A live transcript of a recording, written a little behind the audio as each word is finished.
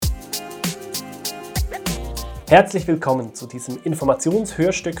Herzlich willkommen zu diesem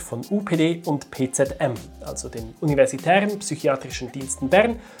Informationshörstück von UPD und PZM, also den Universitären Psychiatrischen Diensten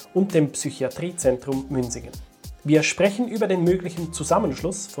Bern und dem Psychiatriezentrum Münsingen. Wir sprechen über den möglichen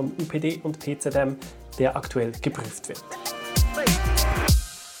Zusammenschluss von UPD und PZM, der aktuell geprüft wird.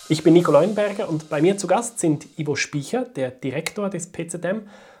 Ich bin Nico Leuenberger und bei mir zu Gast sind Ivo Spicher, der Direktor des PZM,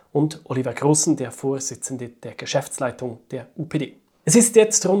 und Oliver Grossen, der Vorsitzende der Geschäftsleitung der UPD. Es ist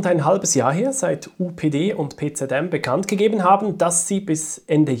jetzt rund ein halbes Jahr her, seit UPD und PZM bekannt gegeben haben, dass sie bis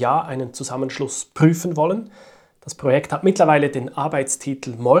Ende Jahr einen Zusammenschluss prüfen wollen. Das Projekt hat mittlerweile den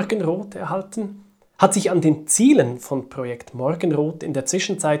Arbeitstitel Morgenrot erhalten. Hat sich an den Zielen von Projekt Morgenrot in der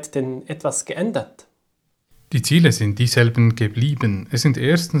Zwischenzeit denn etwas geändert? Die Ziele sind dieselben geblieben. Es sind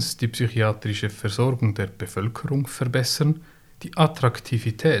erstens die psychiatrische Versorgung der Bevölkerung verbessern, die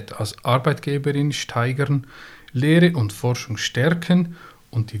Attraktivität als Arbeitgeberin steigern, Lehre und Forschung stärken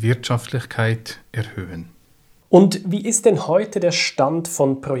und die Wirtschaftlichkeit erhöhen. Und wie ist denn heute der Stand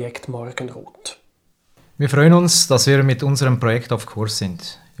von Projekt Morgenrot? Wir freuen uns, dass wir mit unserem Projekt auf Kurs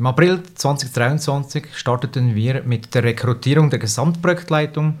sind. Im April 2023 starteten wir mit der Rekrutierung der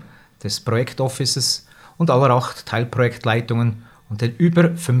Gesamtprojektleitung, des Projektoffices und aller 8 Teilprojektleitungen und den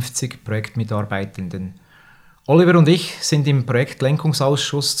über 50 Projektmitarbeitenden. Oliver und ich sind im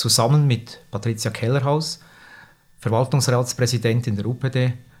Projektlenkungsausschuss zusammen mit Patricia Kellerhaus, Verwaltungsratspräsidentin der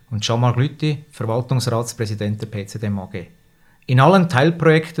UPD, und Jean-Marc Lüthi, Verwaltungsratspräsident der PZM AG. In allen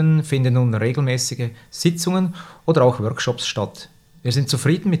Teilprojekten finden nun regelmäßige Sitzungen oder auch Workshops statt. Wir sind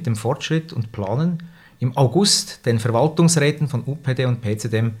zufrieden mit dem Fortschritt und planen, im August den Verwaltungsräten von UPD und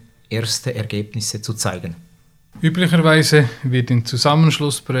PZM erste Ergebnisse zu zeigen. Üblicherweise wird in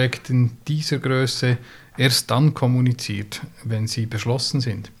Zusammenschlussprojekten dieser Größe erst dann kommuniziert, wenn sie beschlossen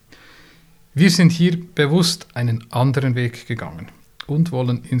sind. Wir sind hier bewusst einen anderen Weg gegangen und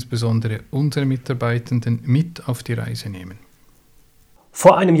wollen insbesondere unsere Mitarbeitenden mit auf die Reise nehmen.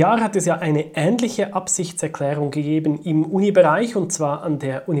 Vor einem Jahr hat es ja eine ähnliche Absichtserklärung gegeben im Unibereich, und zwar an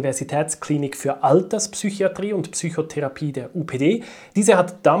der Universitätsklinik für Alterspsychiatrie und Psychotherapie der UPD. Diese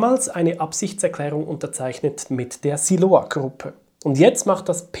hat damals eine Absichtserklärung unterzeichnet mit der Siloah-Gruppe. Und jetzt macht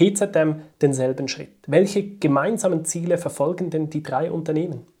das PZM denselben Schritt. Welche gemeinsamen Ziele verfolgen denn die 3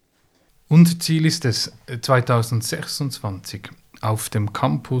 Unternehmen? Unser Ziel ist es, 2026 auf dem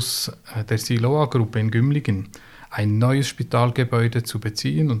Campus der Siloah-Gruppe in Gümligen ein neues Spitalgebäude zu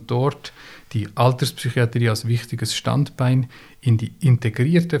beziehen und dort die Alterspsychiatrie als wichtiges Standbein in die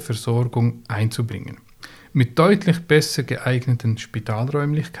integrierte Versorgung einzubringen. Mit deutlich besser geeigneten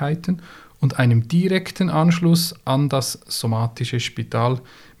Spitalräumlichkeiten und einem direkten Anschluss an das somatische Spital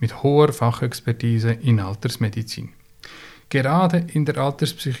mit hoher Fachexpertise in Altersmedizin. Gerade in der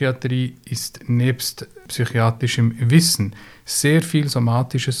Alterspsychiatrie ist nebst psychiatrischem Wissen sehr viel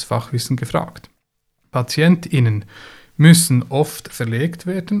somatisches Fachwissen gefragt. PatientInnen müssen oft verlegt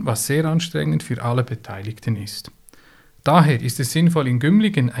werden, was sehr anstrengend für alle Beteiligten ist. Daher ist es sinnvoll, in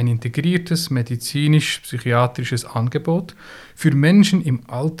Gümligen ein integriertes medizinisch-psychiatrisches Angebot für Menschen im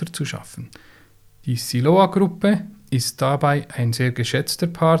Alter zu schaffen. Die Siloah-Gruppe ist dabei ein sehr geschätzter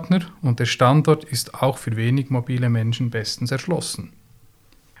Partner und der Standort ist auch für wenig mobile Menschen bestens erschlossen.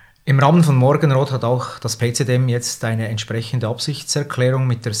 Im Rahmen von Morgenrot hat auch das PZM jetzt eine entsprechende Absichtserklärung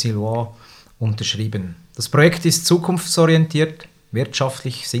mit der Siloah unterschrieben. Das Projekt ist zukunftsorientiert,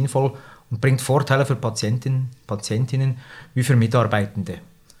 wirtschaftlich sinnvoll und bringt Vorteile für Patientinnen wie für Mitarbeitende.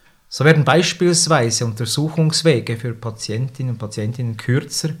 So werden beispielsweise Untersuchungswege für Patientinnen und Patienten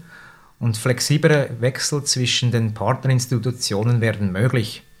kürzer und flexiblere Wechsel zwischen den Partnerinstitutionen werden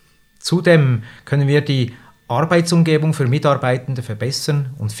möglich. Zudem können wir die Arbeitsumgebung für Mitarbeitende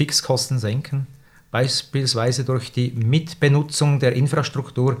verbessern und Fixkosten senken, beispielsweise durch die Mitbenutzung der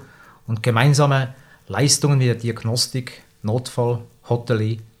Infrastruktur und gemeinsame Leistungen wie Diagnostik, Notfall,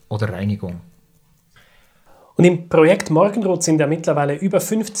 Hotellerie oder Reinigung. Und im Projekt Morgenrot sind ja mittlerweile über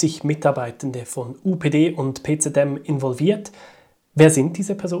 50 Mitarbeitende von UPD und PZM involviert. Wer sind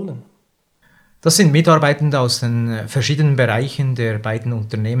diese Personen? Das sind Mitarbeitende aus den verschiedenen Bereichen der beiden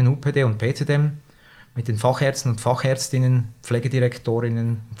Unternehmen UPD und PZM. Mit den Fachärzten und Fachärztinnen,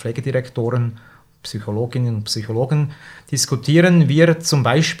 Pflegedirektorinnen und Pflegedirektoren, Psychologinnen und Psychologen diskutieren wir zum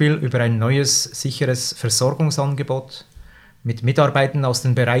Beispiel über ein neues, sicheres Versorgungsangebot. Mit Mitarbeitern aus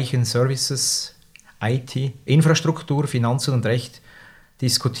den Bereichen Services, IT, Infrastruktur, Finanzen und Recht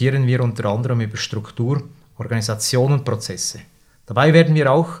diskutieren wir unter anderem über Struktur, Organisation und Prozesse. Dabei werden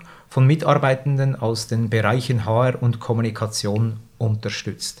wir auch von Mitarbeitenden aus den Bereichen HR und Kommunikation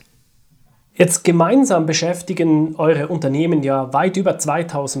unterstützt. Jetzt gemeinsam beschäftigen eure Unternehmen ja weit über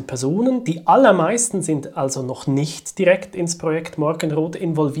 2000 Personen. Die allermeisten sind also noch nicht direkt ins Projekt Morgenrot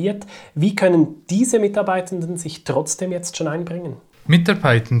involviert. Wie können diese Mitarbeitenden sich trotzdem jetzt schon einbringen?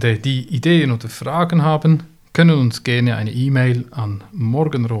 Mitarbeitende, die Ideen oder Fragen haben, können uns gerne eine E-Mail an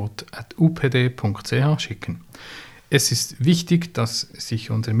morgenrot@upd.ch schicken. Es ist wichtig, dass sich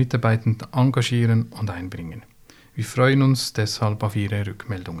unsere Mitarbeitenden engagieren und einbringen. Wir freuen uns deshalb auf Ihre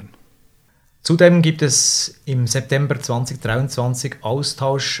Rückmeldungen. Zudem gibt es im September 2023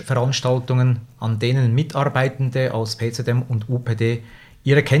 Austauschveranstaltungen, an denen Mitarbeitende aus PZM und UPD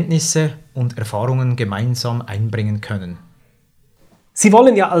ihre Kenntnisse und Erfahrungen gemeinsam einbringen können. Sie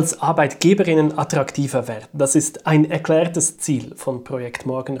wollen ja als Arbeitgeberinnen attraktiver werden. Das ist ein erklärtes Ziel von Projekt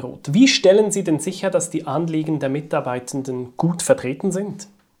Morgenrot. Wie stellen Sie denn sicher, dass die Anliegen der Mitarbeitenden gut vertreten sind?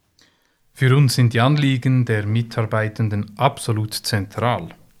 Für uns sind die Anliegen der Mitarbeitenden absolut zentral.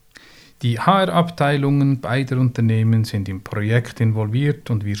 Die HR-Abteilungen beider Unternehmen sind im Projekt involviert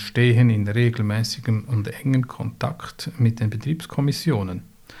und wir stehen in regelmäßigem und engen Kontakt mit den Betriebskommissionen.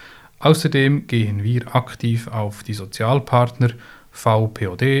 Außerdem gehen wir aktiv auf die Sozialpartner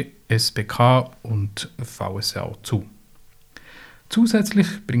VPOD, SBK und VSAO zu.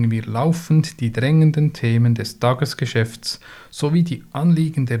 Zusätzlich bringen wir laufend die drängenden Themen des Tagesgeschäfts sowie die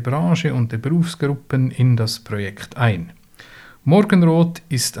Anliegen der Branche und der Berufsgruppen in das Projekt ein. Morgenrot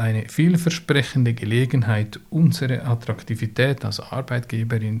ist eine vielversprechende Gelegenheit, unsere Attraktivität als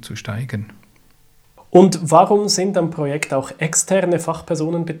Arbeitgeberin zu steigern. Und warum sind am Projekt auch externe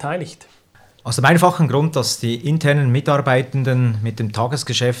Fachpersonen beteiligt? Aus dem einfachen Grund, dass die internen Mitarbeitenden mit dem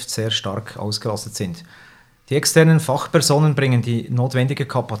Tagesgeschäft sehr stark ausgelastet sind. Die externen Fachpersonen bringen die notwendige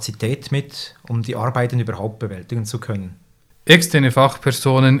Kapazität mit, um die Arbeiten überhaupt bewältigen zu können. Externe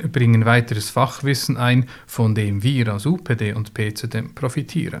Fachpersonen bringen weiteres Fachwissen ein, von dem wir als UPD und PZM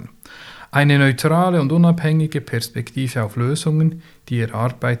profitieren. Eine neutrale und unabhängige Perspektive auf Lösungen, die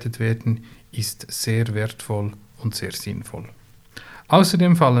erarbeitet werden, ist sehr wertvoll und sehr sinnvoll.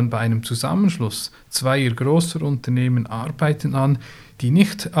 Außerdem fallen bei einem Zusammenschluss zweier großer Unternehmen Arbeiten an, die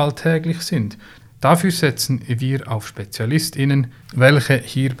nicht alltäglich sind. Dafür setzen wir auf SpezialistInnen, welche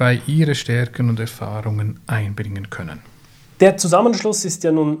hierbei ihre Stärken und Erfahrungen einbringen können. Der Zusammenschluss ist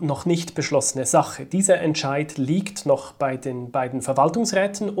ja nun noch nicht beschlossene Sache. Dieser Entscheid liegt noch bei den beiden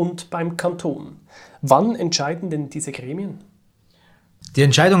Verwaltungsräten und beim Kanton. Wann entscheiden denn diese Gremien? Die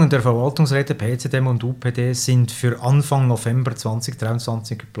Entscheidungen der Verwaltungsräte PZM und UPD sind für Anfang November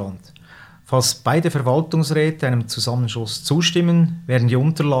 2023 geplant. Falls beide Verwaltungsräte einem Zusammenschluss zustimmen, werden die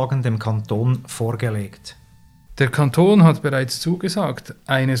Unterlagen dem Kanton vorgelegt. Der Kanton hat bereits zugesagt,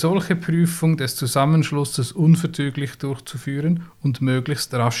 eine solche Prüfung des Zusammenschlusses unverzüglich durchzuführen und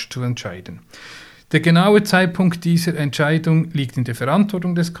möglichst rasch zu entscheiden. Der genaue Zeitpunkt dieser Entscheidung liegt in der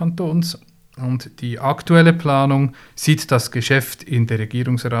Verantwortung des Kantons und die aktuelle Planung sieht das Geschäft in der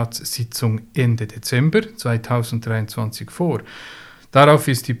Regierungsratssitzung Ende Dezember 2023 vor. Darauf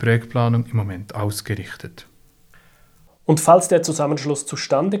ist die Projektplanung im Moment ausgerichtet. Und falls der Zusammenschluss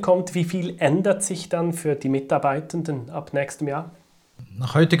zustande kommt, wie viel ändert sich dann für die Mitarbeitenden ab nächstem Jahr?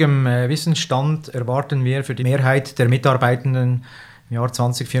 Nach heutigem Wissensstand erwarten wir für die Mehrheit der Mitarbeitenden im Jahr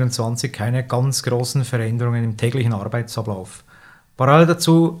 2024 keine ganz großen Veränderungen im täglichen Arbeitsablauf. Parallel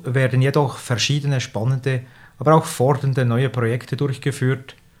dazu werden jedoch verschiedene spannende, aber auch fordernde neue Projekte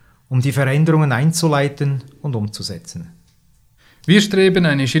durchgeführt, um die Veränderungen einzuleiten und umzusetzen. Wir streben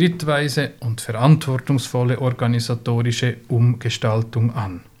eine schrittweise und verantwortungsvolle organisatorische Umgestaltung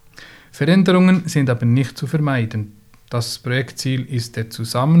an. Veränderungen sind aber nicht zu vermeiden. Das Projektziel ist der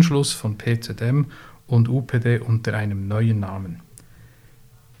Zusammenschluss von PZM und UPD unter einem neuen Namen.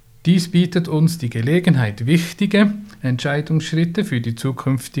 Dies bietet uns die Gelegenheit, wichtige Entscheidungsschritte für die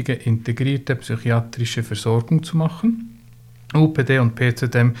zukünftige integrierte psychiatrische Versorgung zu machen. UPD und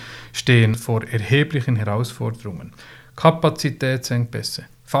PZM stehen vor erheblichen Herausforderungen. Kapazitätsengpässe,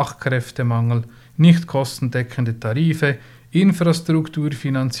 Fachkräftemangel, nicht kostendeckende Tarife,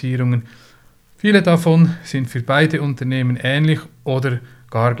 Infrastrukturfinanzierungen. Viele davon sind für beide Unternehmen ähnlich oder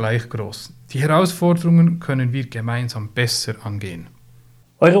gar gleich groß. Die Herausforderungen können wir gemeinsam besser angehen.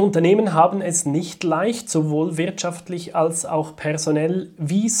 Eure Unternehmen haben es nicht leicht, sowohl wirtschaftlich als auch personell.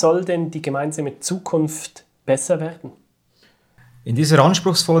 Wie soll denn die gemeinsame Zukunft besser werden? In dieser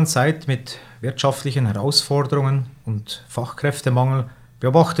anspruchsvollen Zeit mit wirtschaftlichen Herausforderungen und Fachkräftemangel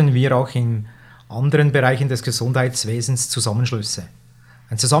beobachten wir auch in anderen Bereichen des Gesundheitswesens Zusammenschlüsse.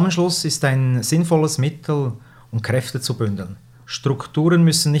 Ein Zusammenschluss ist ein sinnvolles Mittel, um Kräfte zu bündeln. Strukturen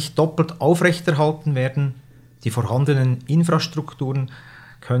müssen nicht doppelt aufrechterhalten werden. Die vorhandenen Infrastrukturen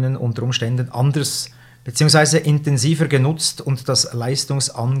können unter Umständen anders bzw. intensiver genutzt und das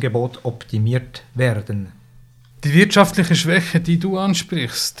Leistungsangebot optimiert werden. Die wirtschaftliche Schwäche, die du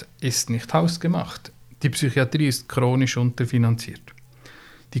ansprichst, ist nicht hausgemacht. Die Psychiatrie ist chronisch unterfinanziert.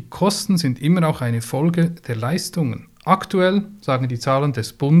 Die Kosten sind immer auch eine Folge der Leistungen. Aktuell sagen die Zahlen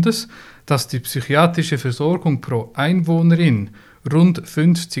des Bundes, dass die psychiatrische Versorgung pro Einwohnerin rund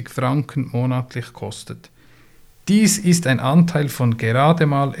 50 Franken monatlich kostet. Dies ist ein Anteil von gerade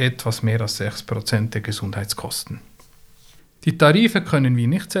mal etwas mehr als 6% der Gesundheitskosten. Die Tarife können wir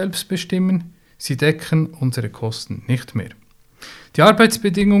nicht selbst bestimmen, sie decken unsere Kosten nicht mehr. Die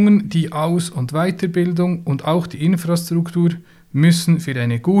Arbeitsbedingungen, die Aus- und Weiterbildung und auch die Infrastruktur müssen für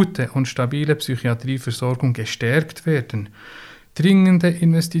eine gute und stabile Psychiatrieversorgung gestärkt werden. Dringende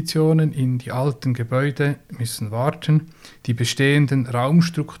Investitionen in die alten Gebäude müssen warten. Die bestehenden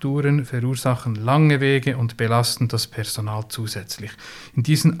Raumstrukturen verursachen lange Wege und belasten das Personal zusätzlich. In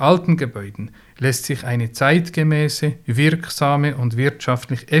diesen alten Gebäuden lässt sich eine zeitgemäße, wirksame und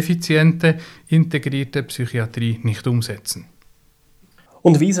wirtschaftlich effiziente, integrierte Psychiatrie nicht umsetzen.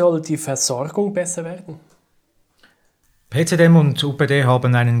 Und wie soll die Versorgung besser werden? PZM und UPD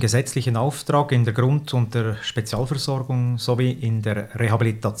haben einen gesetzlichen Auftrag in der Grund- und der Spezialversorgung sowie in der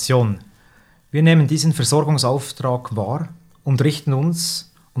Rehabilitation. Wir nehmen diesen Versorgungsauftrag wahr und richten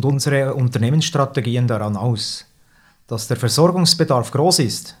uns und unsere Unternehmensstrategien daran aus. Dass der Versorgungsbedarf groß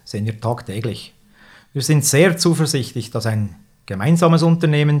ist, sehen wir tagtäglich. Wir sind sehr zuversichtlich, dass ein gemeinsames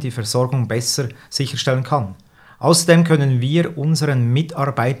Unternehmen die Versorgung besser sicherstellen kann. Außerdem können wir unseren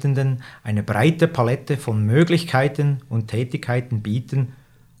Mitarbeitenden eine breite Palette von Möglichkeiten und Tätigkeiten bieten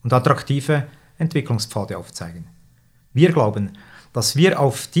und attraktive Entwicklungspfade aufzeigen. Wir glauben, dass wir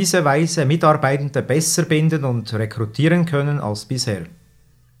auf diese Weise Mitarbeitende besser binden und rekrutieren können als bisher.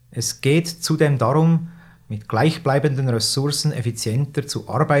 Es geht zudem darum, mit gleichbleibenden Ressourcen effizienter zu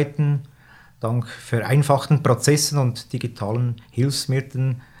arbeiten, dank vereinfachten Prozessen und digitalen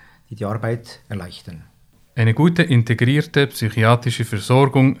Hilfsmitteln, die die Arbeit erleichtern. Eine gute integrierte psychiatrische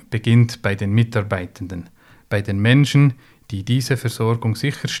Versorgung beginnt bei den Mitarbeitenden, bei den Menschen, die diese Versorgung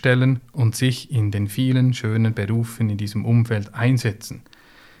sicherstellen und sich in den vielen schönen Berufen in diesem Umfeld einsetzen.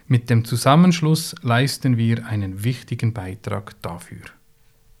 Mit dem Zusammenschluss leisten wir einen wichtigen Beitrag dafür.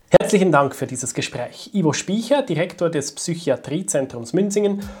 Herzlichen Dank für dieses Gespräch. Ivo Spicher, Direktor des Psychiatriezentrums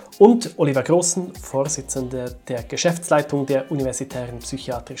Münsingen, und Oliver Grossen, Vorsitzender der Geschäftsleitung der Universitären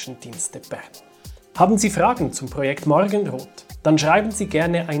Psychiatrischen Dienste Bern. Haben Sie Fragen zum Projekt Morgenrot? Dann schreiben Sie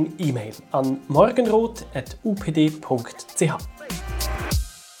gerne ein E-Mail an morgenrot@upd.ch.